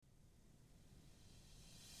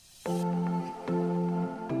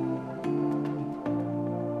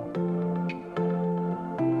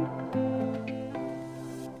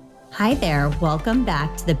Hi there, welcome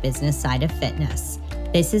back to the business side of fitness.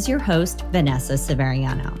 This is your host, Vanessa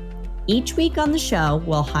Severiano. Each week on the show,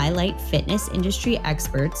 we'll highlight fitness industry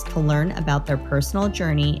experts to learn about their personal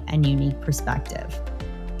journey and unique perspective.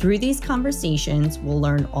 Through these conversations, we'll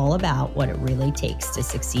learn all about what it really takes to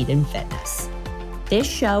succeed in fitness. This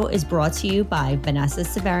show is brought to you by Vanessa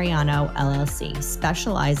Severiano, LLC,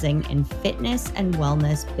 specializing in fitness and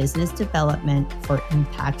wellness business development for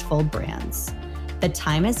impactful brands. The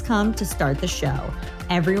time has come to start the show.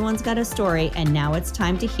 Everyone's got a story, and now it's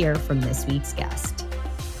time to hear from this week's guest.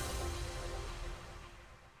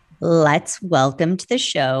 Let's welcome to the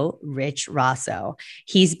show, Rich Rosso.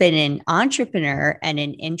 He's been an entrepreneur and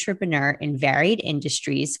an intrapreneur in varied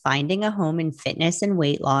industries, finding a home in fitness and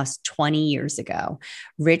weight loss 20 years ago.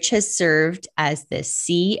 Rich has served as the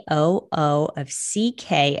COO of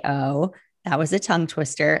CKO. That was a tongue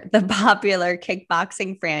twister, the popular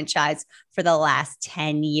kickboxing franchise for the last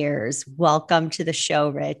 10 years. Welcome to the show,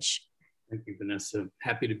 Rich. Thank you, Vanessa.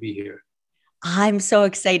 Happy to be here. I'm so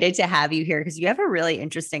excited to have you here because you have a really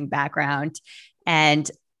interesting background, and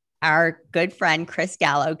our good friend Chris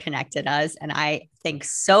Gallo connected us, and I think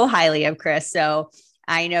so highly of Chris. So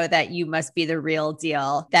I know that you must be the real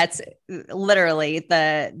deal. That's literally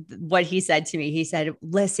what he said to me. He said,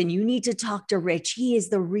 listen, you need to talk to Rich. He is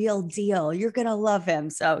the real deal. You're going to love him.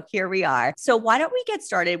 So here we are. So why don't we get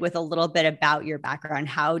started with a little bit about your background?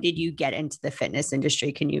 How did you get into the fitness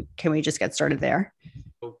industry? Can we just get started there?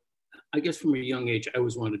 I guess from a young age, I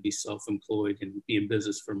always wanted to be self-employed and be in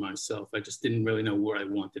business for myself. I just didn't really know what I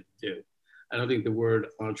wanted to do. I don't think the word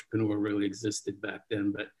entrepreneur really existed back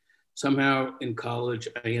then, but somehow in college,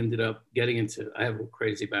 I ended up getting into, I have a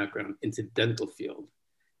crazy background, into dental field,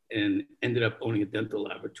 and ended up owning a dental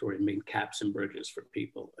laboratory and made caps and bridges for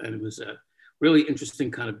people. And it was a really interesting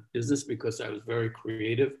kind of business because I was very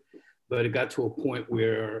creative, but it got to a point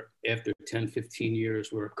where after 10, 15 years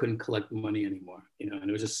where I couldn't collect money anymore, and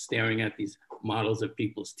I was just staring at these models of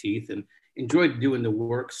people's teeth and enjoyed doing the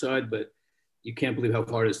work side, but you can't believe how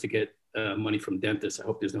hard it is to get money from dentists. I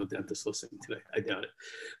hope there's no dentists listening today. I doubt it.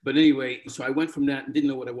 But anyway, so I went from that and didn't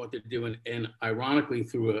know what I wanted to do. And ironically,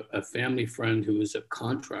 through a family friend who was a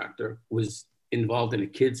contractor, was involved in a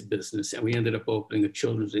kids business. And we ended up opening a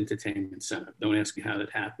children's entertainment center. Don't ask me how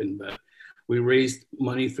that happened, but we raised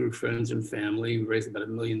money through friends and family. We raised about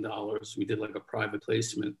 $1 million. We did like a private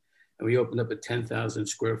placement. And we opened up a 10,000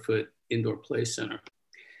 square foot indoor play center.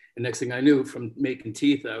 And next thing I knew, from making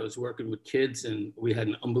teeth, I was working with kids, and we had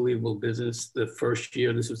an unbelievable business. The first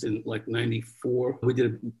year, this was in like 94, we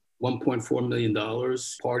did $1.4 million,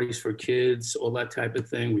 parties for kids, all that type of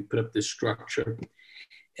thing. We put up this structure.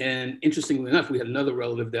 And interestingly enough, we had another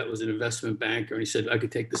relative that was an investment banker, and he said, I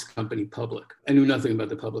could take this company public. I knew nothing about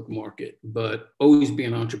the public market, but always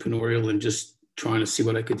being entrepreneurial and just trying to see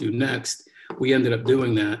what I could do next. We ended up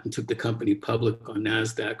doing that and took the company public on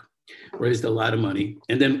NASDAQ. Raised a lot of money.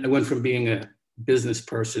 And then I went from being a business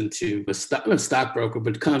person to not a stockbroker,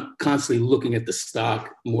 but constantly looking at the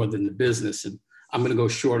stock more than the business. And I'm going to go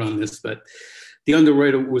short on this, but the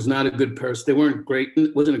underwriter was not a good person. They weren't great.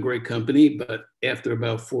 It wasn't a great company, but after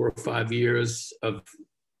about 4 or 5 years of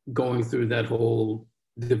going through that whole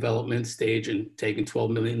development stage and taking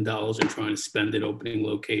 $12 million and trying to spend it opening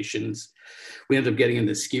locations, we ended up getting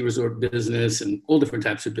into the ski resort business and all different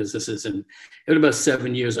types of businesses. And in about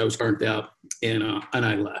 7 years, I was burnt out and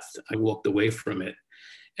I left. I walked away from it.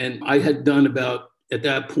 And I had done at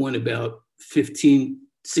that point, about 15,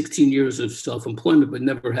 16 years of self-employment, but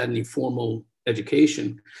never had any formal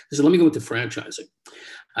education. I said, let me go into franchising.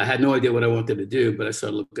 I had no idea what I wanted to do, but I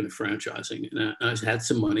started looking at franchising, and I had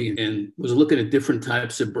some money and was looking at different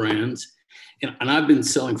types of brands. And I've been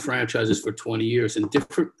selling franchises for 20 years, and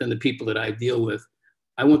different than the people that I deal with,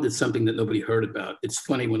 I wanted something that nobody heard about. It's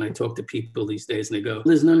funny when I talk to people these days and they go,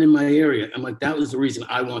 there's none in my area. I'm like, that was the reason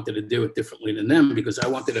I wanted to do it differently than them, because I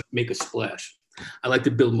wanted to make a splash. I like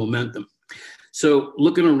to build momentum. So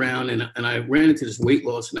looking around, and I ran into this weight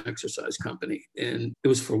loss and exercise company, and it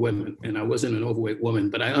was for women. And I wasn't an overweight woman,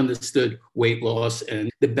 but I understood weight loss and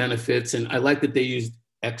the benefits. And I liked that they used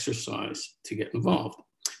exercise to get involved,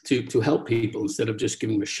 to help people instead of just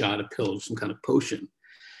giving them a shot, a pill, some kind of potion.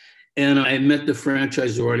 And I met the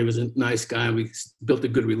franchisor, and he was a nice guy, and we built a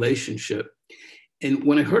good relationship. And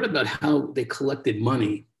when I heard about how they collected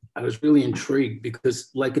money, I was really intrigued, because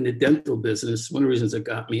like in the dental business, one of the reasons that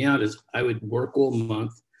got me out is I would work all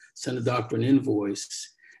month, send the doctor an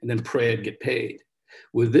invoice, and then pray I'd get paid.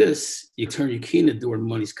 With this, you turn your key in the door and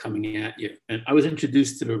money's coming at you. And I was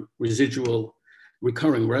introduced to the residual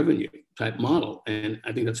recurring revenue type model. And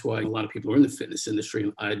I think that's why a lot of people are in the fitness industry,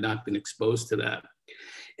 and I had not been exposed to that.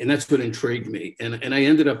 And that's what intrigued me. And I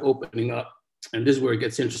ended up opening up, and this is where it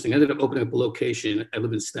gets interesting. I ended up opening up a location. I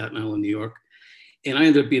live in Staten Island, New York. And I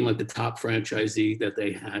ended up being like the top franchisee that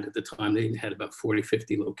they had at the time. They had about 40,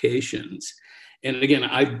 50 locations. And again,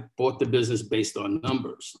 I bought the business based on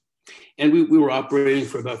numbers. And we were operating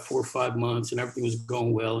for about 4 or 5 months, and everything was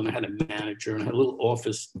going well. And I had a manager, and I had a little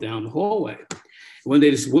office down the hallway. One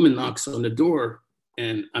day, this woman knocks on the door,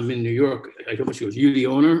 and I'm in New York. I told her, she goes, "You the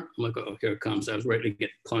owner?" I'm like, "Oh, here it comes." I was ready to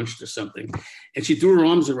get punched or something. And she threw her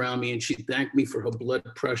arms around me, and she thanked me for her blood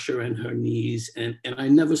pressure and her knees. And I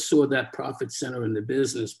never saw that profit center in the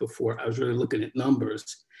business before. I was really looking at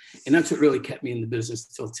numbers. And that's what really kept me in the business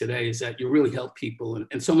until today, is that you really help people.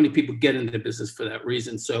 And so many people get into the business for that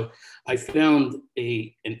reason. So I found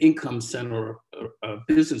an income center, a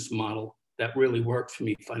business model that really worked for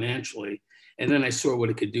me financially. And then I saw what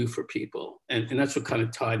it could do for people. And that's what kind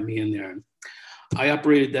of tied me in there. I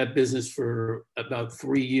operated that business for about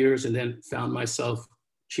 3 years and then found myself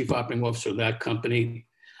chief operating officer of that company.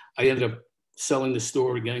 I ended up selling the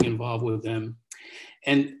store, getting involved with them,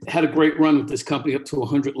 and had a great run with this company up to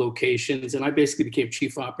 100 locations. And I basically became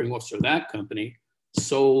chief operating officer of that company,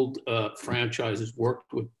 sold franchises,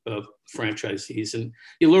 worked with franchisees. And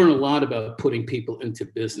you learn a lot about putting people into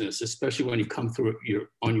business, especially when you come through it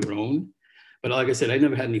on your own. But like I said, I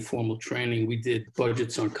never had any formal training. We did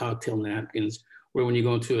budgets on cocktail napkins, where when you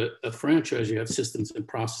go into a franchise, you have systems and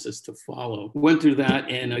processes to follow. Went through that,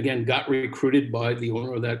 and again, got recruited by the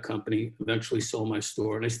owner of that company, eventually sold my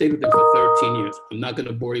store. And I stayed with them for 13 years. I'm not going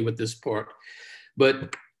to bore you with this part,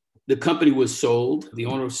 but the company was sold, the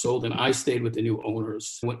owner was sold, and I stayed with the new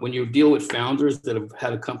owners. When you deal with founders that have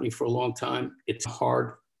had a company for a long time, it's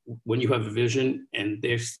hard. When you have a vision and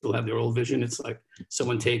they still have their old vision, it's like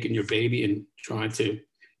someone taking your baby and trying to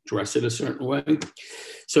dress it a certain way.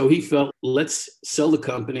 So he felt, let's sell the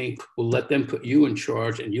company. We'll let them put you in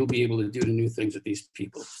charge, and you'll be able to do the new things with these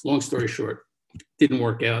people. Long story short, didn't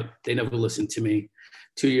work out. They never listened to me.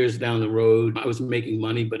 2 years down the road, I was making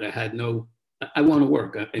money, but I want to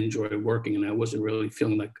work. I enjoy working, and I wasn't really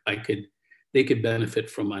feeling like they could benefit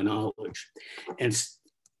from my knowledge. And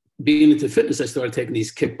being into fitness, I started taking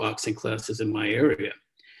these kickboxing classes in my area.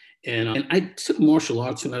 And I took martial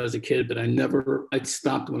arts when I was a kid, but I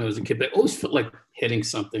stopped when I was a kid. But I always felt like hitting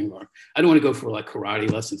something, or I don't want to go for like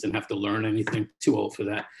karate lessons and have to learn anything. Too old for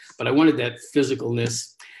that. But I wanted that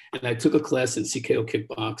physicalness. And I took a class in CKO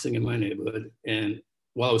kickboxing in my neighborhood. And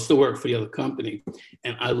while I was still working for the other company,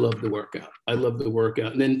 and I loved the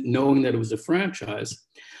workout. And then knowing that it was a franchise,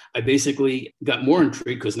 I basically got more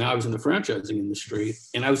intrigued because now I was in the franchising industry,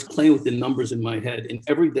 and I was playing with the numbers in my head. And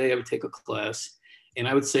every day I would take a class, and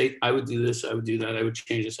I would say, I would do this, I would do that, I would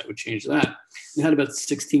change this, I would change that. And I had about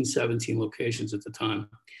 16, 17 locations at the time.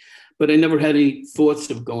 But I never had any thoughts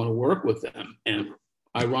of going to work with them. And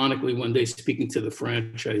ironically, one day speaking to the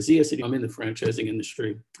franchisee, I said, "I'm in the franchising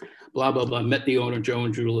industry, blah, blah, blah." Met the owner, Joe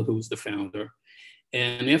and Jula, who was the founder.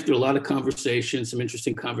 And after a lot of conversations, some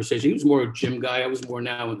interesting conversations, he was more a gym guy. I was more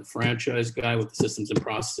now in the franchise guy with the systems and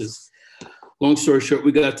processes. Long story short,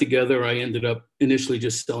 we got together. I ended up initially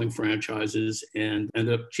just selling franchises and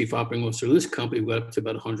ended up chief operating officer of this company. We got up to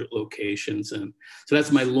about 100 locations. And so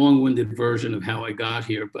that's my long-winded version of how I got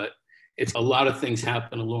here. But it's a lot of things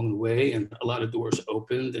happened along the way, and a lot of doors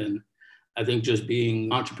opened. And I think just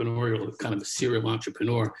being entrepreneurial, kind of a serial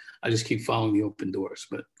entrepreneur, I just keep following the open doors.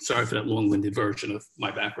 But sorry for that long-winded version of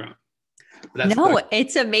my background. No,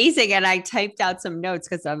 it's amazing. And I typed out some notes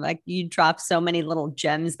because I'm like, you dropped so many little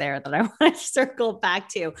gems there that I want to circle back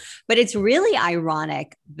to. But it's really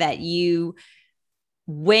ironic that you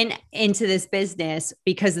went into this business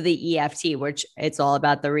because of the EFT, which it's all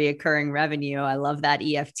about the reoccurring revenue. I love that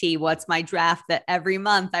EFT. What's my draft that every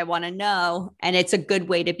month I want to know? And it's a good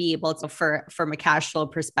way to be able to, from a cash flow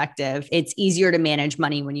perspective, it's easier to manage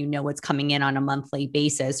money when you know what's coming in on a monthly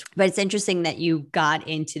basis. But it's interesting that you got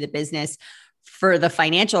into the business for the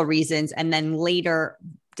financial reasons and then later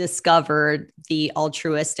discovered the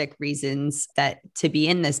altruistic reasons that to be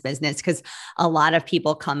in this business, because a lot of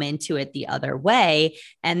people come into it the other way.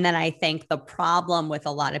 And then I think the problem with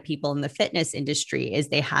a lot of people in the fitness industry is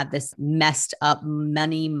they have this messed up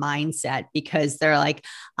money mindset because they're like,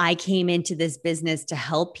 I came into this business to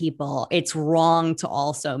help people. It's wrong to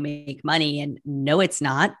also make money. And no, it's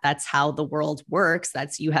not. That's how the world works.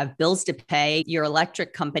 You have bills to pay. Your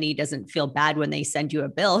electric company doesn't feel bad when they send you a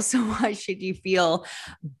bill. So why should you feel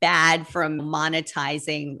bad from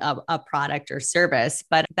monetizing a product or service?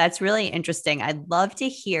 But that's really interesting. I'd love to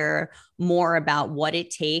hear more about what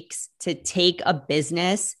it takes to take a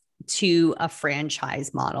business to a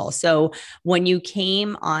franchise model. So when you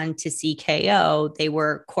came on to CKO, they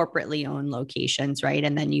were corporately owned locations, right?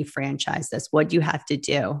 And then you franchised this. What do you have to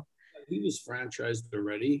do? He was franchised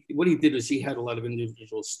already. What he did is he had a lot of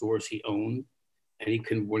individual stores he owned,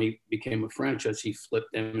 and when he became a franchise, he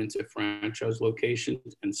flipped them into franchise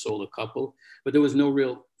locations and sold a couple. But there was no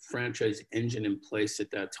real franchise engine in place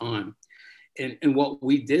at that time. And what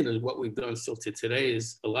we did and what we've done still to today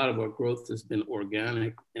is a lot of our growth has been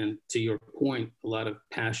organic. And to your point, a lot of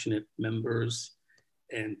passionate members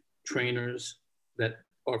and trainers that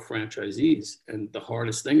are franchisees. And the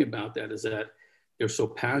hardest thing about that is that they're so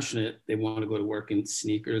passionate, they want to go to work in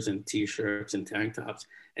sneakers and t-shirts and tank tops,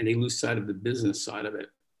 and they lose sight of the business side of it.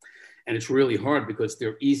 And it's really hard because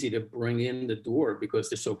they're easy to bring in the door because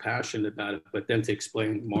they're so passionate about it. But then to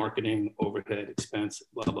explain marketing, overhead, expense,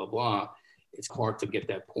 blah, blah, blah, it's hard to get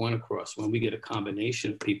that point across. When we get a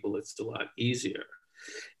combination of people, it's a lot easier.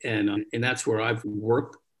 And that's where I've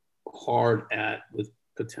worked hard at with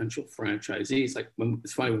potential franchisees. Like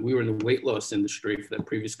it's funny, when we were in the weight loss industry for that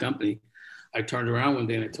previous company, I turned around one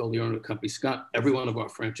day and I told the owner of the company, Scott, every one of our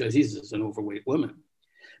franchisees is an overweight woman,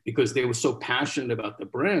 because they were so passionate about the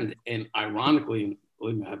brand. And ironically,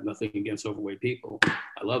 believe me, I have nothing against overweight people.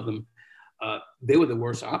 I love them. They were the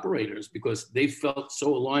worst operators because they felt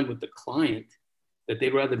so aligned with the client that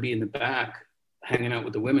they'd rather be in the back hanging out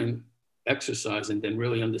with the women, exercising, than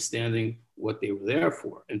really understanding what they were there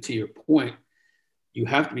for. And to your point, you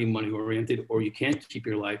have to be money oriented or you can't keep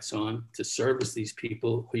your lights on to service these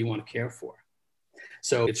people who you want to care for.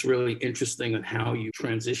 So it's really interesting on how you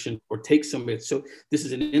transition or take somebody. So this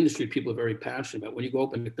is an industry people are very passionate about. When you go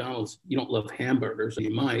open McDonald's, you don't love hamburgers, you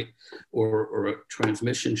might, or a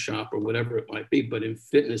transmission shop or whatever it might be. But in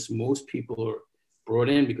fitness, most people are brought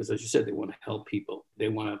in because, as you said, they want to help people. They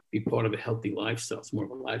want to be part of a healthy lifestyle. It's more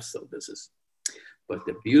of a lifestyle business. But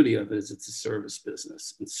the beauty of it is it's a service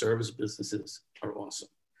business, and service businesses are awesome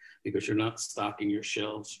because you're not stocking your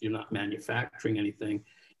shelves. You're not manufacturing anything.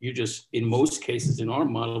 You just, in most cases, in our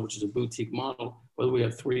model, which is a boutique model, whether we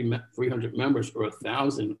have 300 members or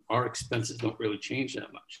 1,000, our expenses don't really change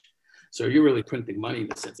that much. So you're really printing money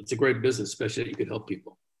in a sense. It's a great business, especially that you could help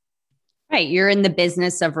people. Right. You're in the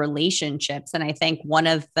business of relationships. And I think one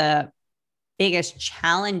of the biggest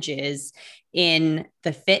challenges in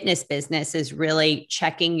the fitness business is really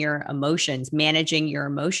checking your emotions, managing your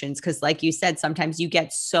emotions. Because like you said, sometimes you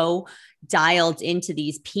get so dialed into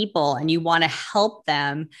these people and you want to help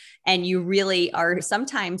them. And you really are,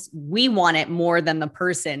 sometimes we want it more than the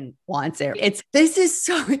person wants it. This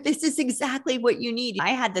is exactly what you need. I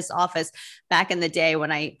had this office back in the day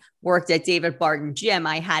when I worked at David Barton Gym.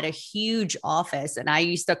 I had a huge office and I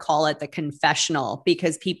used to call it the confessional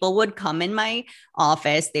because people would come in my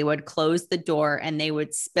office, they would close the door and they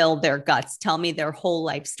would spill their guts, tell me their whole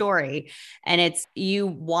life story. And you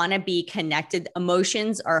want to be connected.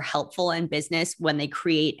 Emotions are helpful in business when they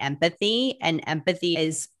create empathy, and empathy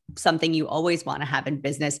is something you always want to have in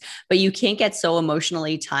business, but you can't get so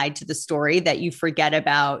emotionally tied to the story that you forget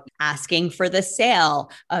about asking for the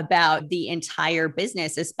sale, about the entire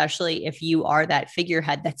business, especially if you are that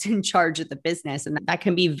figurehead that's in charge of the business. And that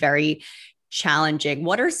can be very challenging.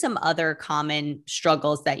 What are some other common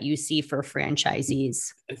struggles that you see for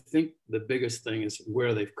franchisees? I think the biggest thing is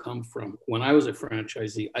where they've come from. When I was a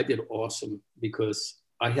franchisee, I did awesome because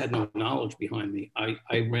I had no knowledge behind me.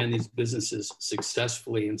 I ran these businesses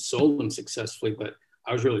successfully and sold them successfully, but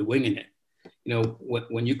I was really winging it. You know,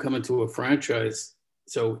 when you come into a franchise,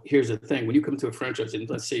 so here's the thing, when you come into a franchise, and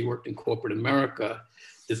let's say you worked in corporate America,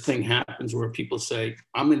 the thing happens where people say,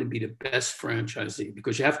 I'm going to be the best franchisee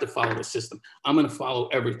because you have to follow the system. I'm going to follow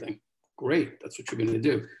everything. Great, that's what you're going to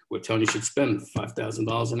do. We're telling you should spend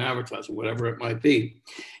 $5,000 in advertising, whatever it might be.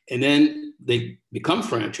 And then they become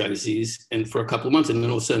franchisees, and for a couple of months, and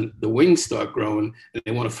then all of a sudden the wings start growing and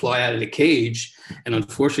they want to fly out of the cage. And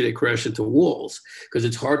unfortunately, they crash into walls because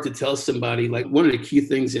it's hard to tell somebody, like one of the key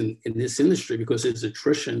things in this industry, because it's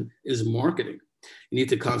attrition, is marketing. You need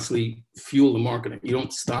to constantly fuel the marketing. You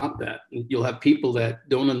don't stop that. You'll have people that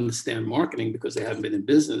don't understand marketing because they haven't been in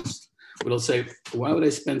business. But they'll say, why would I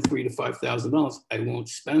spend $3,000 to $5,000? I won't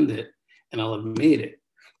spend it and I'll have made it.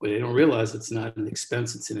 But they don't realize it's not an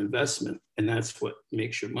expense, it's an investment. And that's what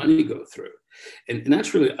makes your money go through. And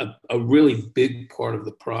that's really a really big part of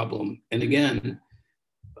the problem. And again,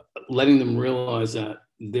 letting them realize that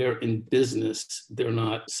they're in business, they're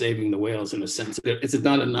not saving the whales in a sense. It's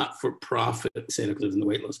not a not-for-profit, saying it because in the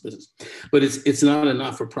weight loss business, but it's not a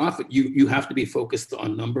not-for-profit. You have to be focused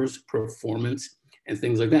on numbers, performance, and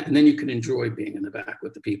things like that. And then you can enjoy being in the back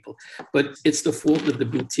with the people. But it's the fault of the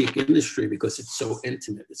boutique industry because it's so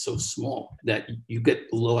intimate, it's so small that you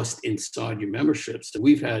get lost inside your memberships. So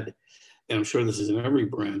we've had, and I'm sure this is in every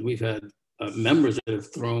brand, we've had members that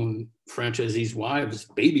have thrown franchisees' wives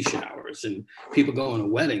baby showers and people going to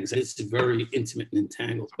weddings. It's very intimate and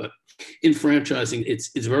entangled. But in franchising, it's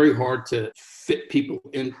very hard to fit people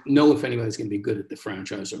in, know if anybody's going to be good at the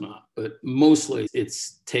franchise or not. But mostly it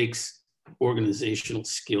takes organizational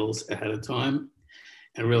skills ahead of time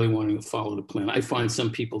and really wanting to follow the plan. I find some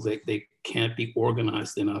people that they can't be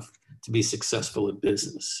organized enough to be successful at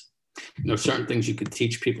business. Certain things you could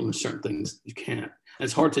teach people and certain things you can't. And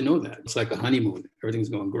it's hard to know that. It's like a honeymoon. Everything's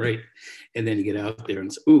going great. And then you get out there and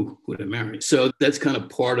it's, ooh, who did I marry? So that's kind of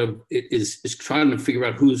part of it is trying to figure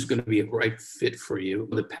out who's going to be a right fit for you.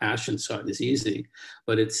 The passion side is easy,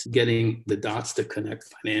 but it's getting the dots to connect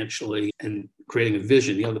financially and creating a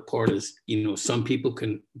vision. The other part is, some people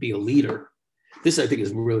can be a leader. This, I think,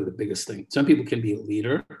 is really the biggest thing. Some people can be a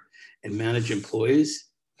leader and manage employees,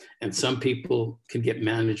 and some people can get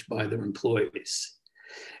managed by their employees.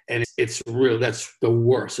 And it's real, that's the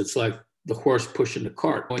worst. It's like the horse pushing the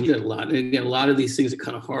cart. When you get a lot, and again, a lot of these things are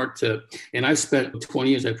kind of hard to, and I've spent 20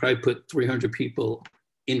 years, I probably put 300 people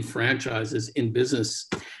in franchises, in business,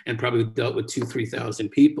 and probably dealt with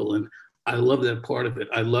 2,000-3,000 people. And I love that part of it.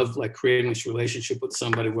 I love like creating this relationship with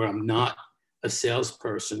somebody where I'm not a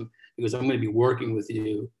salesperson, because I'm going to be working with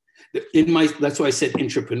you. That's why I said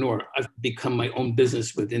entrepreneur. I've become my own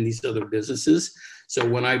business within these other businesses. So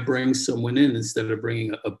when I bring someone in, instead of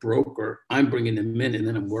bringing a broker, I'm bringing them in and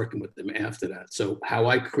then I'm working with them after that. So how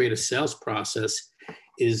I create a sales process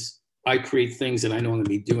is I create things that I know I'm going to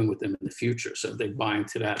be doing with them in the future. So if they buy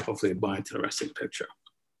into that, hopefully they buy into the rest of the picture.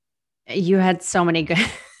 You had so many good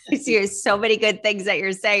so many good things that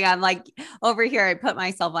you're saying. I'm like over here, I put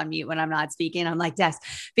myself on mute when I'm not speaking. I'm like, Des,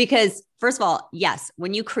 because first of all, yes,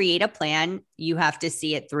 when you create a plan, you have to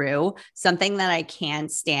see it through. Something that I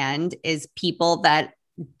can't stand is people that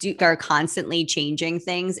are constantly changing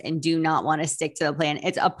things and do not want to stick to the plan.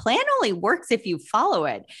 It's a plan only works if you follow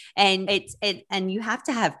it. And and you have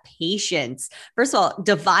to have patience. First of all,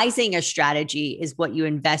 devising a strategy is what you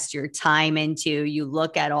invest your time into. You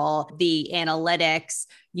look at all the analytics,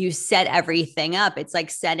 you set everything up. It's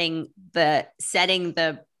like setting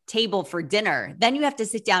the table for dinner. Then you have to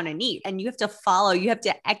sit down and eat, and you have to follow, you have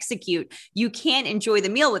to execute. You can't enjoy the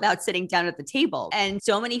meal without sitting down at the table. And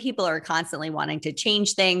so many people are constantly wanting to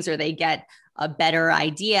change things, or they get a better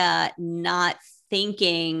idea, not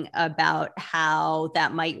thinking about how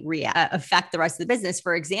that might affect the rest of the business.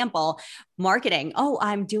 For example, marketing. Oh,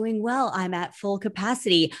 I'm doing well. I'm at full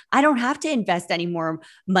capacity. I don't have to invest any more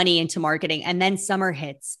money into marketing. And then summer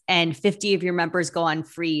hits and 50 of your members go on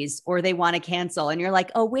freeze or they want to cancel. And you're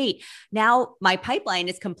like, oh, wait, now my pipeline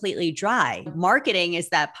is completely dry. Marketing is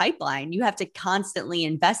that pipeline. You have to constantly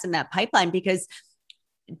invest in that pipeline because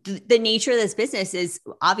the nature of this business is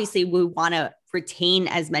obviously we want to retain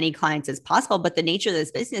as many clients as possible, but the nature of this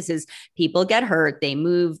business is people get hurt, they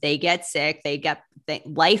move, they get sick,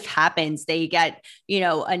 life happens, they get,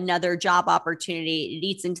 another job opportunity, it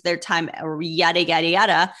eats into their time, or yada, yada,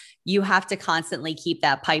 yada. You have to constantly keep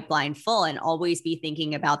that pipeline full and always be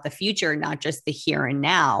thinking about the future, not just the here and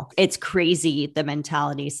now. It's crazy, the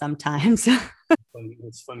mentality sometimes.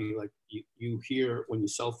 It's funny, like you hear when you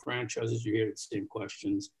sell franchises, you hear the same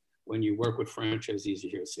questions. When you work with franchisees, you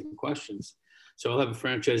hear the same questions. So I'll have a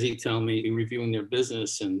franchisee tell me, reviewing their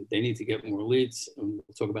business and they need to get more leads. And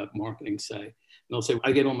we'll talk about marketing, say. And they'll say,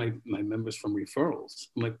 I get all my members from referrals.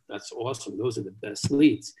 I'm like, that's awesome. Those are the best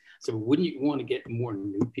leads. So wouldn't you want to get more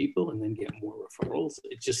new people and then get more referrals?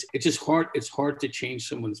 It's just hard. It's hard to change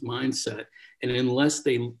someone's mindset. And unless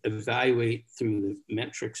they evaluate through the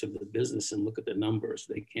metrics of the business and look at the numbers,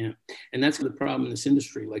 they can't. And that's the problem in this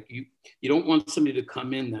industry. Like you don't want somebody to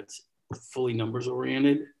come in that's fully numbers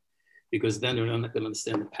oriented, because then they're not going to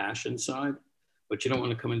understand the passion side. But you don't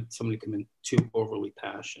want to somebody come in too overly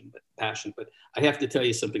passionate. But I have to tell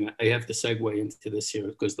you something. I have to segue into this here,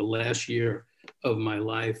 because the last year of my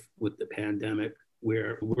life with the pandemic,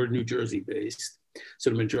 where we're New Jersey based, so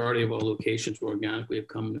the majority of our locations organically have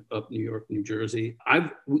come up New York, New Jersey.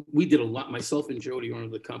 We did a lot, myself and Jody, owner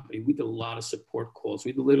of the company, we did a lot of support calls.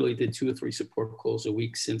 We literally did 2 or 3 support calls a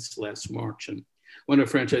week since last March. And one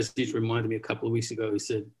of the franchisees reminded me a couple of weeks ago, he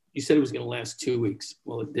said, you said it was going to last 2 weeks.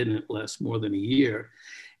 Well, it didn't last more than a year.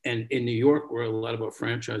 And in New York, where a lot of our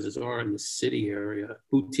franchises are in the city area,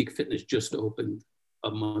 boutique fitness just opened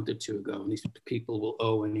a month or 2 ago. And these people will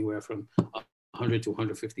owe anywhere from $100,000 to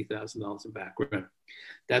 $150,000 in back rent.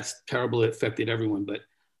 That's terrible. It affected everyone. But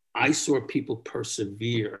I saw people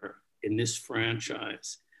persevere in this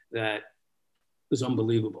franchise that was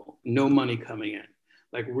unbelievable. No money coming in.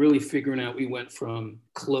 Like really figuring out, we went from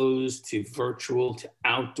closed to virtual to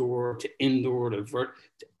outdoor to indoor to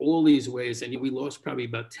all these ways. And we lost probably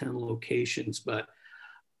about 10 locations, but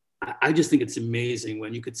I just think it's amazing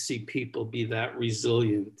when you could see people be that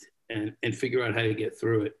resilient and figure out how to get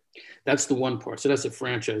through it. That's the one part. So that's the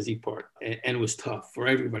franchisee part. And it was tough for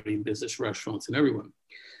everybody in business, restaurants and everyone.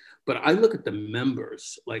 But I look at the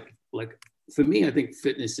members, like for me, I think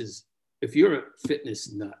fitness is, if you're a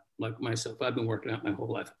fitness nut, like myself, I've been working out my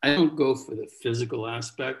whole life. I don't go for the physical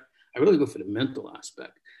aspect. I really go for the mental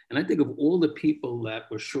aspect. And I think of all the people that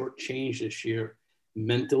were shortchanged this year,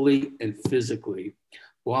 mentally and physically,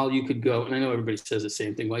 while you could go, and I know everybody says the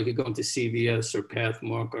same thing, while you could go into CVS or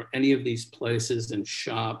Pathmark or any of these places and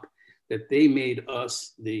shop, that they made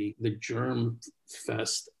us the germ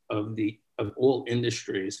fest of all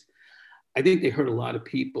industries. I think they hurt a lot of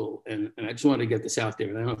people, and I just wanted to get this out there.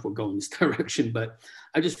 And I don't know if we're going this direction, but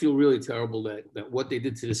I just feel really terrible that what they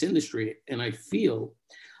did to this industry. And I feel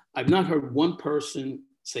I've not heard one person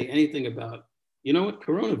say anything about, you know what,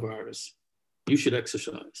 coronavirus, you should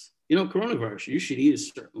exercise. You know, coronavirus, you should eat a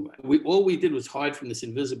certain way. All we did was hide from this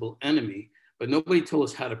invisible enemy, but nobody told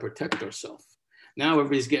us how to protect ourselves. Now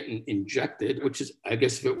everybody's getting injected, which is, I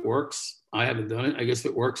guess if it works, I haven't done it. I guess if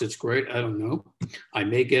it works, it's great. I don't know. I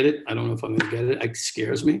may get it. I don't know if I'm going to get it. It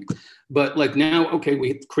scares me. But like now, okay,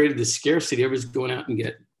 we created this scarcity. Everybody's going out and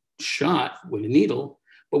get shot with a needle,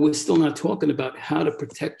 but we're still not talking about how to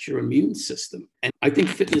protect your immune system. And I think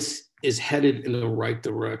fitness is headed in the right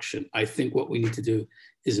direction. I think what we need to do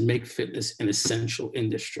is make fitness an essential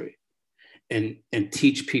industry. And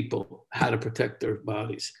teach people how to protect their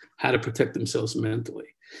bodies, how to protect themselves mentally.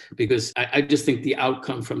 Because I just think the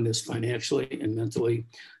outcome from this financially and mentally,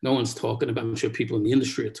 no one's talking about it. I'm sure people in the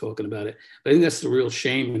industry are talking about it. But I think that's the real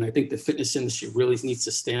shame. And I think the fitness industry really needs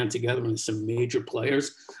to stand together and some major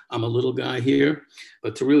players. I'm a little guy here,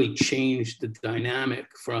 but to really change the dynamic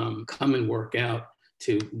from come and work out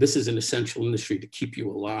to this is an essential industry to keep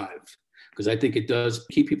you alive. Because I think it does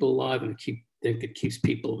keep people alive and think it keeps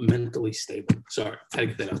people mentally stable. Sorry, I had to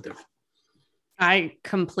get that out there. I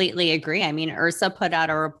completely agree. I mean, IRSA put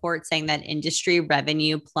out a report saying that industry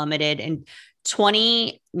revenue plummeted in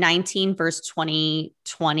 2019 versus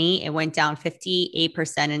 2020. It went down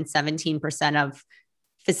 58% and 17% of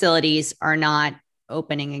facilities are not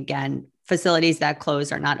opening again. Facilities that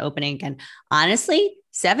closed are not opening again. Honestly,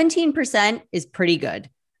 17% is pretty good,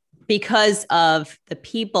 because of the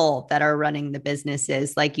people that are running the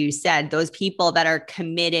businesses. Like you said, those people that are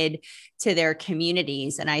committed to their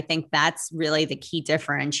communities. And I think that's really the key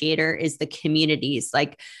differentiator is the communities.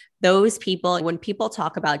 Like those people, when people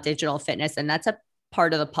talk about digital fitness, and that's a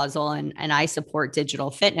part of the puzzle, and I support digital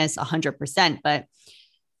fitness 100%. But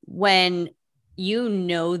when you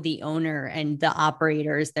know the owner and the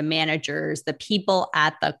operators, the managers, the people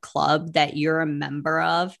at the club that you're a member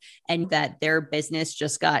of, and that their business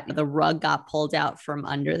just the rug got pulled out from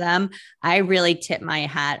under them. I really tip my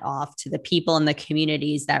hat off to the people in the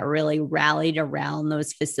communities that really rallied around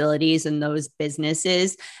those facilities and those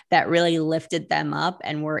businesses that really lifted them up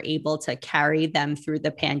and were able to carry them through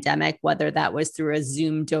the pandemic, whether that was through a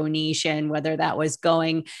Zoom donation, whether that was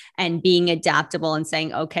going and being adaptable and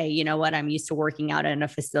saying, okay, you know what, I'm used to working out in a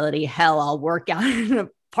facility. Hell, I'll work out in a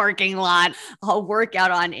parking lot. I'll work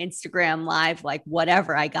out on Instagram Live, like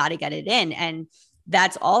whatever. I got to get it in. And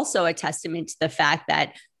that's also a testament to the fact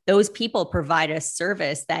that those people provide a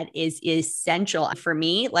service that is essential for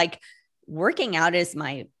me. Like working out is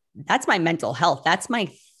that's my mental health. That's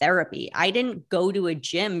my therapy. I didn't go to a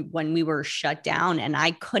gym when we were shut down and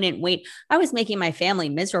I couldn't wait. I was making my family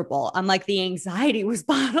miserable. I'm like, the anxiety was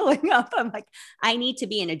bottling up. I'm like, I need to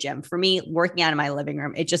be in a gym. For me, working out in my living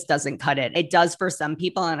room, it just doesn't cut it. It does for some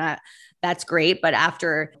people. And that's great. But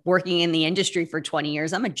after working in the industry for 20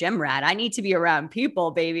 years, I'm a gym rat. I need to be around people,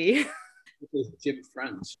 baby. Gym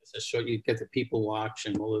friends, so you get the people watch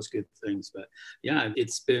and all those good things. But yeah,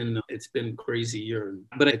 it's been crazy year.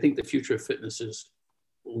 But I think the future of fitness is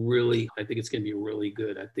really, I think it's going to be really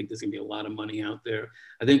good. I think there's going to be a lot of money out there.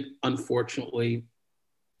 I think unfortunately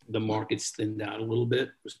the market's thinned out a little bit.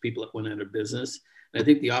 There's people that went out of business. And I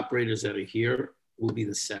think the operators that are here will be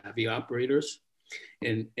the savvy operators.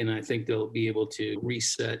 And I think they'll be able to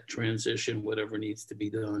reset, transition, whatever needs to be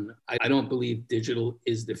done. I don't believe digital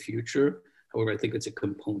is the future. However, I think it's a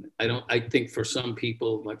component. I think for some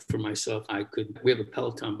people, like for myself, we have a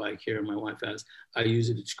Peloton bike here, my wife has. I use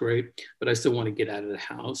it, it's great, but I still want to get out of the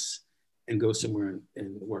house and go somewhere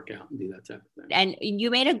and work out and do that type of thing. And you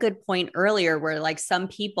made a good point earlier where like some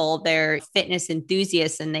people, they're fitness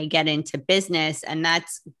enthusiasts and they get into business, and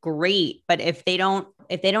that's great. But if they don't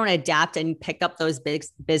adapt and pick up those big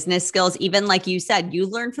business skills, even like you said, you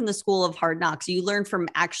learn from the school of hard knocks, you learn from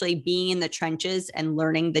actually being in the trenches and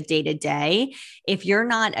learning the day to day. If you're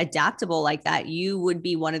not adaptable like that, you would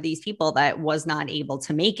be one of these people that was not able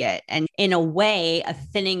to make it. And in a way, a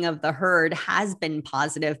thinning of the herd has been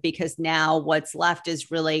positive, because now what's left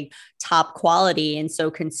is really top quality. And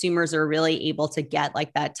so consumers are really able to get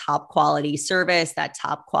like that top quality service, that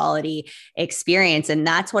top quality experience. And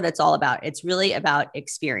that's what it's all about. It's really about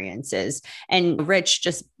experiences. And Rich,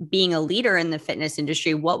 just being a leader in the fitness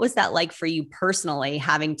industry, what was that like for you personally,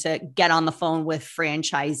 having to get on the phone with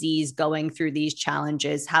franchisees going through these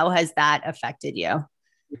challenges? How has that affected you?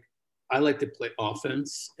 I like to play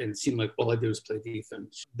offense, and it seemed like all I did was play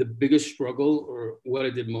defense. The biggest struggle, or what I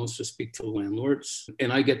did most, was speak to landlords.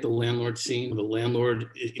 And I get the landlord scene. The landlord,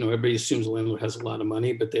 everybody assumes the landlord has a lot of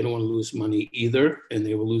money, but they don't want to lose money either. And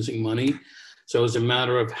they were losing money. So it was a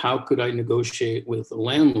matter of how could I negotiate with the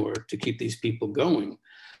landlord to keep these people going?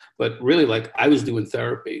 But really, like, I was doing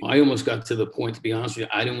therapy. I almost got to the point, to be honest with you,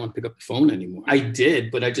 I didn't want to pick up the phone anymore. I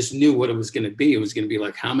did, but I just knew what it was going to be. It was going to be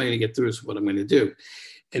like, how am I going to get through this? What I'm going to do?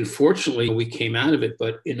 And fortunately, we came out of it,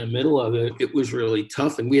 but in the middle of it, it was really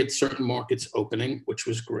tough. And we had certain markets opening, which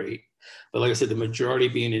was great. But like I said, the majority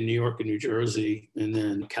being in New York and New Jersey, and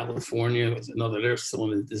then California was another, they're still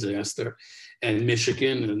in a disaster, and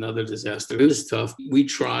Michigan, another disaster. It was tough. We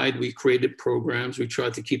created programs. We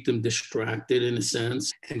tried to keep them distracted in a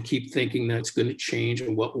sense and keep thinking that it's going to change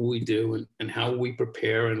and what will we do and how we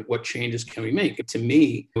prepare and what changes can we make. To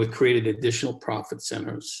me, we created additional profit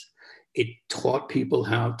centers. It taught people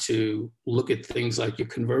how to look at things like your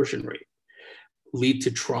conversion rate, lead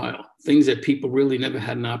to trial, things that people really never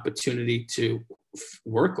had an opportunity to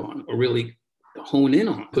work on or really hone in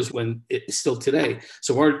on, because when it's still today.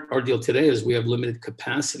 So our deal today is we have limited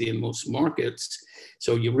capacity in most markets.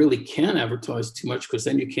 So you really can't advertise too much, because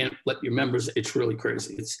then you can't let your members, it's really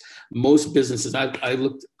crazy. It's most businesses, I did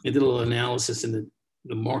a little analysis in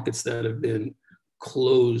the markets that have been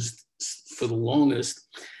closed for the longest,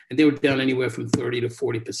 and they were down anywhere from 30 to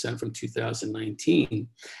 40% from 2019.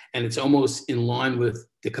 And it's almost in line with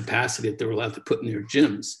the capacity that they're allowed to put in their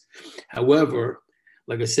gyms. However,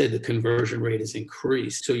 like I said, the conversion rate has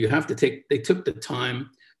increased. So you have to they took the time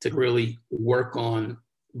to really work on,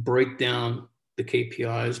 break down the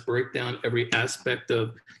KPIs, break down every aspect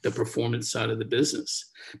of the performance side of the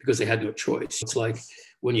business, because they had no choice. It's like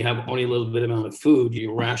when you have only a little bit amount of food,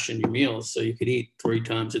 you ration your meals so you could eat 3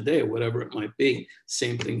 times a day or whatever it might be.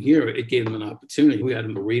 Same thing here. It gave them an opportunity. We had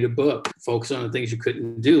them to read a book, focus on the things you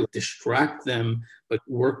couldn't do, distract them, but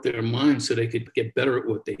work their minds so they could get better at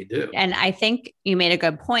what they do. And I think you made a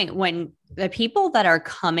good point. When the people that are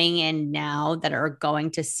coming in now that are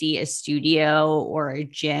going to see a studio or a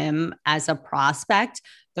gym as a prospect,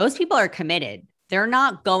 those people are committed. They're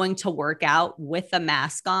not going to work out with a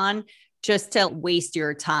mask on just to waste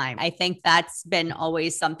your time. I think that's been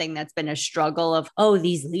always something that's been a struggle of, oh,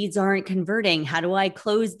 these leads aren't converting. How do I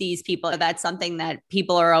close these people? That's something that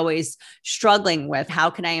people are always struggling with.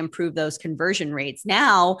 How can I improve those conversion rates?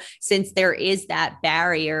 Now, since there is that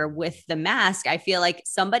barrier with the mask, I feel like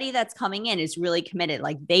somebody that's coming in is really committed.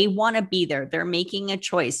 Like they want to be there. They're making a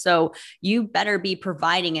choice. So you better be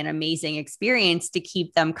providing an amazing experience to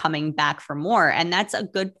keep them coming back for more. And that's a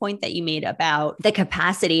good point that you made about the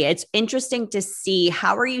capacity. It's interesting to see,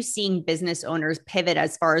 how are you seeing business owners pivot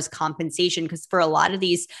as far as compensation? Because for a lot of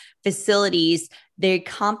these facilities, they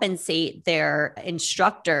compensate their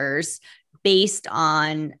instructors based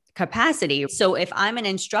on capacity. So if I'm an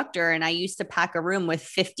instructor and I used to pack a room with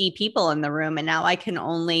 50 people in the room, and now I can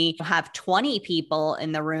only have 20 people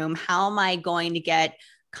in the room, how am I going to get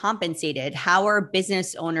compensated? How are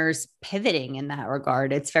business owners pivoting in that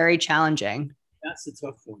regard? It's very challenging. That's a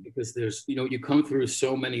tough one, because there's, you come through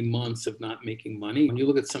so many months of not making money. When you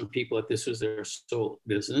look at some people that this was their sole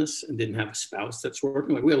business and didn't have a spouse that's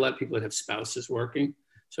working, like we have a lot of people that have spouses working.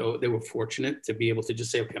 So they were fortunate to be able to just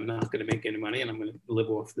say, okay, I'm not going to make any money and I'm going to live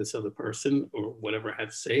off this other person or whatever I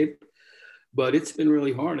have saved. But it's been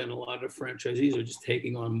really hard. And a lot of franchisees are just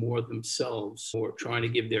taking on more themselves or trying to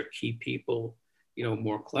give their key people,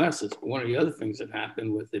 more classes. One of the other things that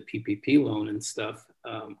happened with the PPP loan and stuff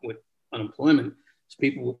with unemployment, so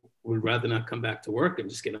people would rather not come back to work and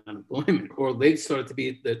just get unemployment, or they started to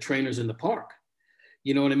be the trainers in the park.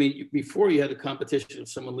 You know what I mean? Before you had a competition of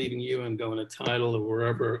someone leaving you and going to Title or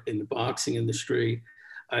wherever in the boxing industry,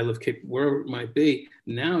 I Love Kick, wherever it might be.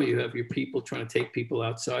 Now you have your people trying to take people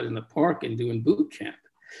outside in the park and doing boot camp.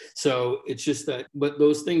 So it's just that, but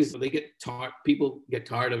those things, they get tired, people get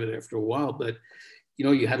tired of it after a while, but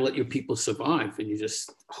you had to let your people survive, and you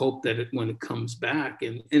just hope that when it comes back,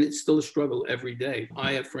 and it's still a struggle every day.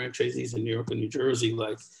 I have franchisees in New York and New Jersey,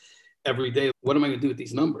 like every day, what am I going to do with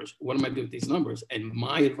these numbers? What am I doing with these numbers? And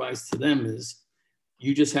my advice to them is,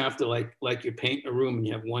 you just have to, like you paint a room and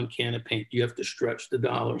you have one can of paint, you have to stretch the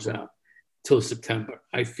dollars out till September.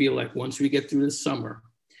 I feel like once we get through the summer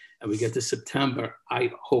and we get to September,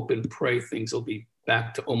 I hope and pray things will be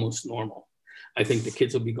back to almost normal. I think the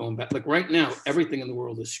kids will be going back. Like right now, everything in the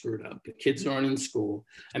world is screwed up. The kids aren't in school.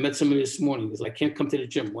 I met somebody this morning who's like, I can't come to the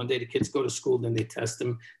gym. One day the kids go to school, then they test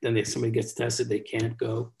them. Then somebody gets tested, they can't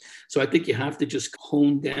go. So I think you have to just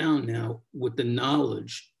hone down now with the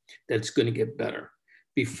knowledge that's going to get better.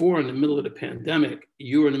 Before, in the middle of the pandemic,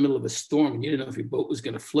 you were in the middle of a storm and you didn't know if your boat was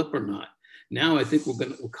going to flip or not. Now I think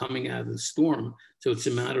we're coming out of the storm. So it's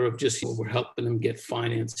a matter of just, we're helping them get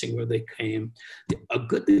financing where they came. A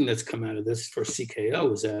good thing that's come out of this for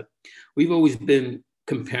CKO is that we've always been,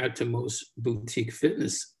 compared to most boutique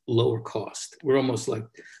fitness, lower cost. We're almost like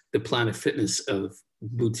the Planet Fitness of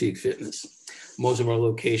boutique fitness. Most of our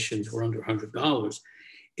locations were under $100.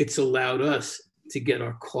 It's allowed us to get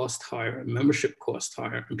our cost higher and membership cost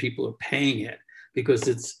higher, and people are paying it,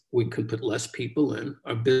 because we could put less people in.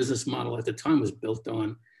 Our business model at the time was built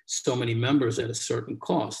on so many members at a certain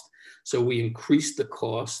cost. So we increased the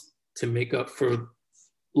cost to make up for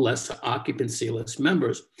less occupancy, less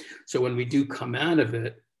members. So when we do come out of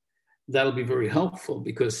it, that'll be very helpful,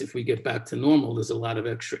 because if we get back to normal, there's a lot of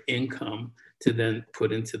extra income to then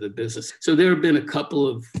put into the business. So there have been a couple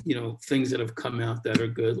of, things that have come out that are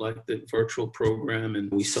good, like the virtual program,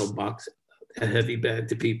 and we sell a heavy bag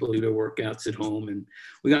to people who do their workouts at home. And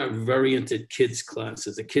we got very into kids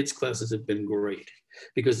classes. The kids classes have been great,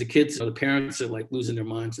 because the parents are like losing their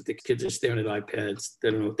minds that the kids are staring at iPads.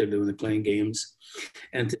 They don't know what they're doing. They're playing games,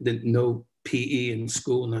 and no PE in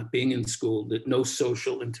school, not being in school, no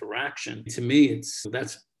social interaction. To me,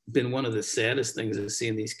 that's been one of the saddest things, is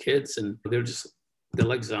seeing these kids, and they're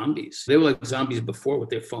like zombies. They were like zombies before with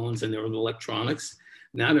their phones and their electronics.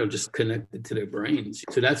 Now they're just connected to their brains.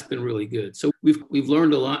 So that's been really good. So we've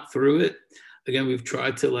learned a lot through it. Again, we've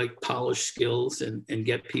tried to polish skills and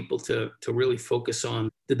get people to really focus on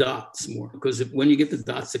the dots more, because when you get the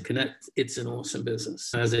dots to connect, it's an awesome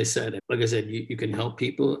business. As I said, you can help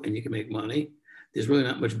people and you can make money. There's really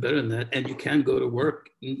not much better than that. And you can go to work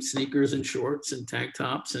in sneakers and shorts and tank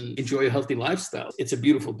tops and enjoy a healthy lifestyle. It's a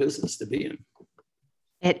beautiful business to be in.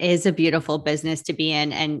 It is a beautiful business to be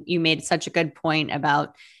in. And you made such a good point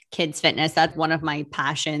about kids fitness. That's one of my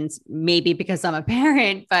passions, maybe because I'm a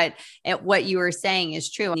parent, but what you were saying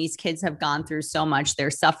is true. These kids have gone through so much.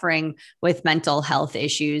 They're suffering with mental health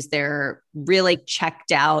issues. They're really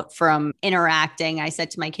checked out from interacting. I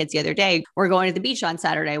said to my kids the other day, we're going to the beach on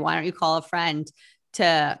Saturday. Why don't you call a friend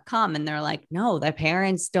to come? And they're like, no, the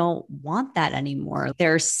parents don't want that anymore.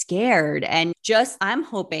 They're scared. And I'm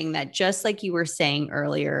hoping that, just like you were saying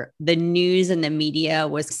earlier, the news and the media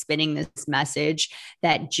was spinning this message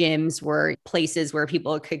that gyms were places where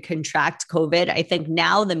people could contract COVID. I think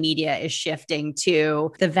now the media is shifting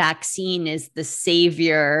to the vaccine is the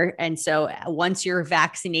savior. And so once you're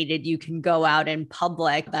vaccinated, you can go out in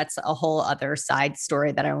public. That's a whole other side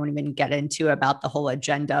story that I won't even get into about the whole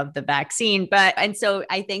agenda of the vaccine. So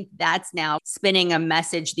I think that's now spinning a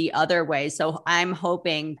message the other way. So I'm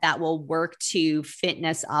hoping that will work to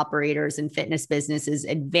fitness operators and fitness businesses'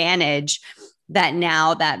 advantage, that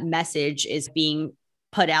now that message is being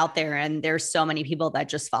put out there. And there's so many people that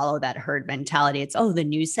just follow that herd mentality. It's, oh, the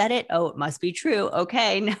news said it. Oh, it must be true.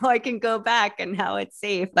 Okay, now I can go back and now it's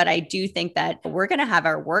safe. But I do think that we're going to have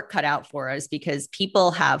our work cut out for us, because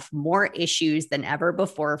people have more issues than ever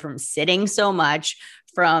before, from sitting so much,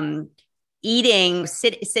 from eating,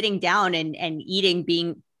 sitting down and eating,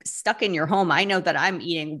 being stuck in your home. I know that I'm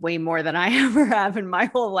eating way more than I ever have in my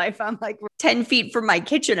whole life. I'm like 10 feet from my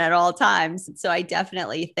kitchen at all times. So I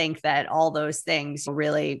definitely think that all those things,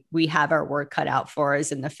 really, we have our work cut out for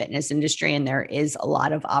us in the fitness industry, and there is a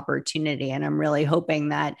lot of opportunity. And I'm really hoping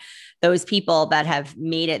that those people that have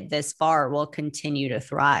made it this far will continue to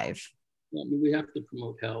thrive. I mean, we have to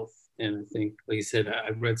promote health. And I think, like you said, I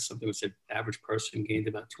read something that said average person gained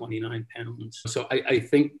about 29 pounds. So I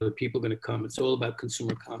think the people are going to come. It's all about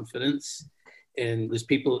consumer confidence. And there's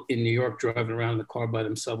people in New York driving around in the car by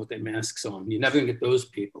themselves with their masks on. You're never going to get those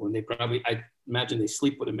people. And I imagine they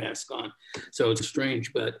sleep with a mask on. So it's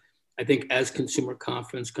strange. But I think as consumer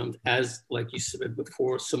confidence comes, as, like you said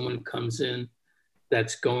before, someone comes in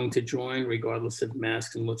that's going to join, regardless of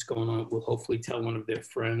masks and what's going on, will hopefully tell one of their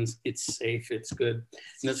friends it's safe, it's good.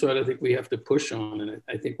 And that's what I think we have to push on. And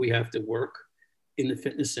I think we have to work in the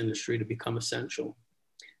fitness industry to become essential.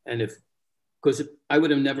 And because I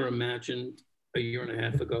would have never imagined a year and a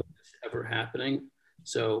half ago this ever happening.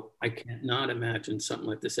 So I cannot imagine something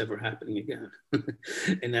like this ever happening again.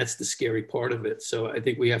 And that's the scary part of it. So I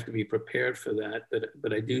think we have to be prepared for that.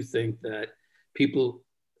 But I do think that people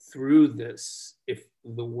through this, if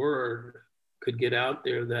the word could get out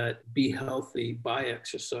there that be healthy by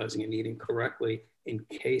exercising and eating correctly in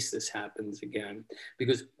case this happens again.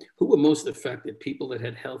 Because who were most affected? People that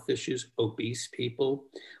had health issues, obese people.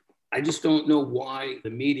 I just don't know why the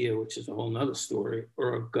media, which is a whole nother story,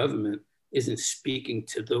 or our government isn't speaking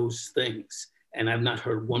to those things. And I've not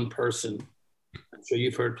heard one person, I'm sure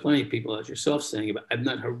you've heard plenty of people as yourself saying it, but I've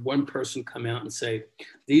not heard one person come out and say,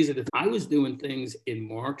 these are I was doing things in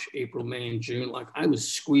March, April, May, and June. Like I was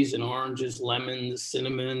squeezing oranges, lemons,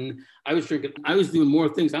 cinnamon. I was doing more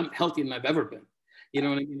things. I'm healthier than I've ever been. You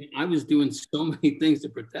know what I mean? I was doing so many things to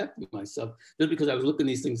protect myself just because I was looking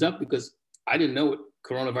these things up because I didn't know what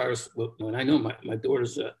coronavirus was. And I know my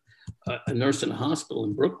daughter's a nurse in a hospital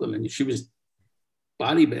in Brooklyn, and she was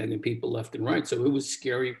body bagging people left and right. So it was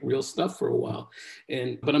scary, real stuff for a while.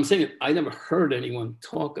 But I'm saying I never heard anyone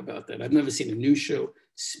talk about that. I've never seen a news show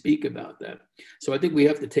speak about that. So I think we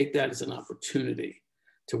have to take that as an opportunity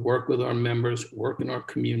to work with our members, work in our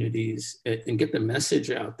communities, and get the message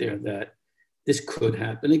out there that this could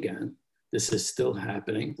happen again. This is still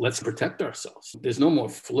happening. Let's protect ourselves. There's no more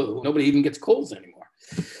flu. Nobody even gets colds anymore.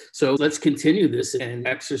 So let's continue this and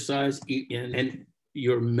exercise, eat, and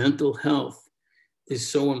your mental health is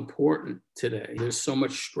so important today. There's so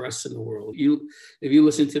much stress in the world. If you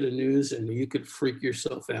listen to the news and you could freak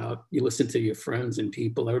yourself out, you listen to your friends and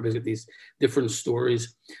people, everybody's got these different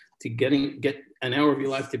stories. To get an hour of your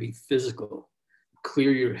life to be physical,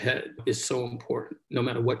 clear your head is so important, no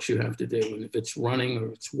matter what you have to do. And if it's running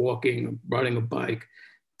or it's walking or riding a bike,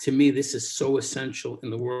 to me, this is so essential in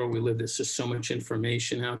the world we live. There's just so much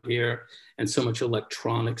information out here and so much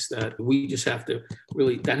electronics that we just have to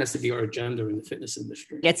really, that has to be our agenda in the fitness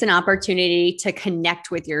industry. It's an opportunity to connect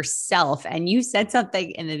with yourself. And you said something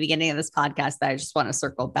in the beginning of this podcast that I just want to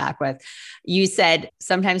circle back with. You said,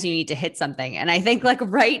 sometimes you need to hit something. And I think like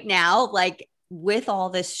right now, like with all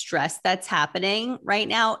this stress that's happening right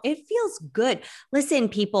now, it feels good. Listen,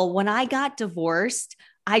 people, when I got divorced,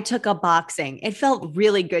 I took up boxing. It felt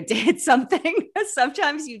really good to hit something.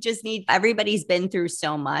 Sometimes you just need, everybody's been through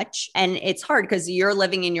so much and it's hard because you're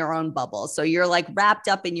living in your own bubble. So you're like wrapped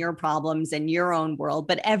up in your problems and your own world,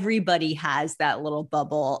 but everybody has that little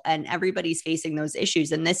bubble and everybody's facing those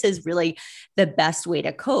issues. And this is really the best way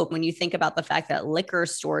to cope. When you think about the fact that liquor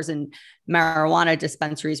stores and marijuana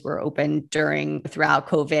dispensaries were open throughout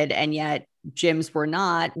COVID, and yet gyms were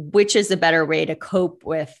not, which is a better way to cope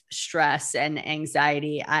with stress and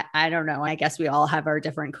anxiety? I don't know. I guess we all have our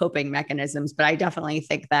different coping mechanisms, but I definitely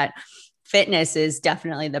think that fitness is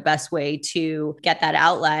definitely the best way to get that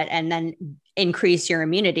outlet and then increase your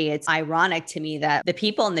immunity. It's ironic to me that the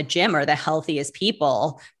people in the gym are the healthiest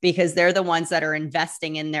people because they're the ones that are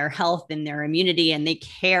investing in their health and their immunity and they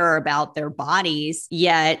care about their bodies,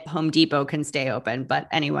 yet Home Depot can stay open. But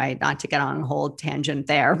anyway, not to get on a whole tangent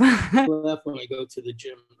there. Well, when I go to the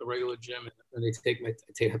gym, the regular gym, and they take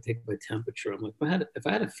my temperature, I'm like, if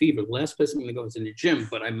I had a fever, the last place I'm going to go is in the gym,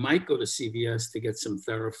 but I might go to CVS to get some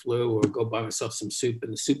Theraflu or go buy myself some soup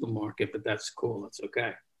in the supermarket, but that's cool. That's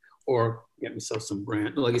okay. Or get myself some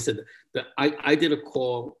brand. Like I said, I did a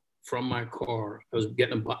call from my car. I was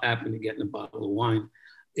happened to getting a bottle of wine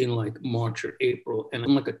in like March or April, and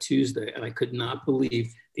on like a Tuesday, and I could not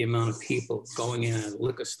believe the amount of people going in at a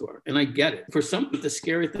liquor store. And I get it. For some, the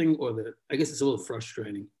scary thing, I guess it's a little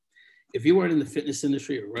frustrating. If you weren't in the fitness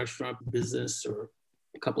industry or restaurant business or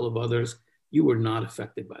a couple of others, you were not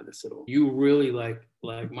affected by this at all. You really like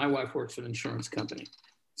my wife works for an insurance company.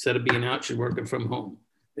 Instead of being out, she's working from home.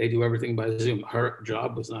 They do everything by Zoom. Her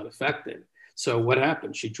job was not affected. So what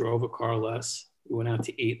happened? She drove a car less. We went out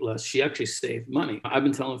to eat less. She actually saved money. I've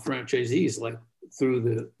been telling franchisees, like through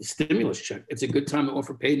the stimulus check, it's a good time to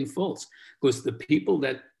offer paid in fulls because the people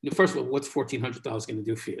that, first of all, what's $1,400 going to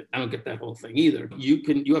do for you? I don't get that whole thing either.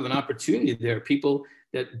 You have an opportunity there. People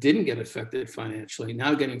that didn't get affected financially,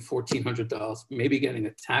 now getting $1,400, maybe getting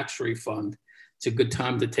a tax refund. It's a good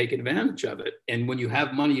time to take advantage of it. And when you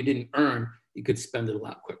have money you didn't earn, you could spend it a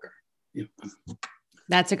lot quicker.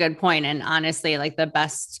 That's a good point. And honestly, like the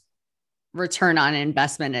best return on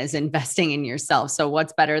investment is investing in yourself. So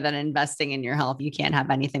what's better than investing in your health? You can't have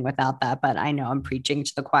anything without that. But I know I'm preaching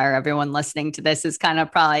to the choir. Everyone listening to this is kind of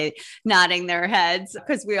probably nodding their heads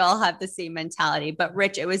because we all have the same mentality. But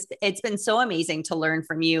Rich, it's been so amazing to learn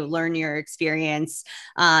from you, learn your experience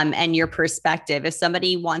and your perspective. If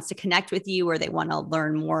somebody wants to connect with you or they want to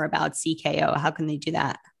learn more about CKO, how can they do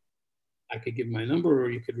that? I could give my number, or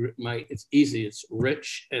you could it's easy. It's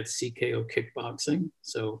Rich at CKO Kickboxing.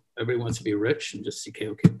 So everybody wants to be rich and just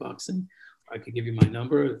CKO Kickboxing. I could give you my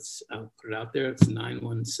number. I'll put it out there. It's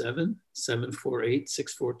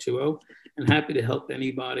 917-748-6420. And happy to help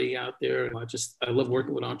anybody out there. I love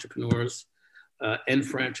working with entrepreneurs and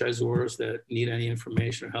franchisors that need any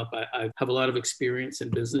information or help. I have a lot of experience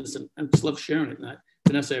in business and I just love sharing it. And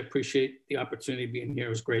Vanessa, I appreciate the opportunity of being here. It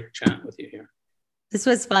was great chatting with you here. This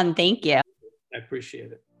was fun. Thank you. I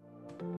appreciate it.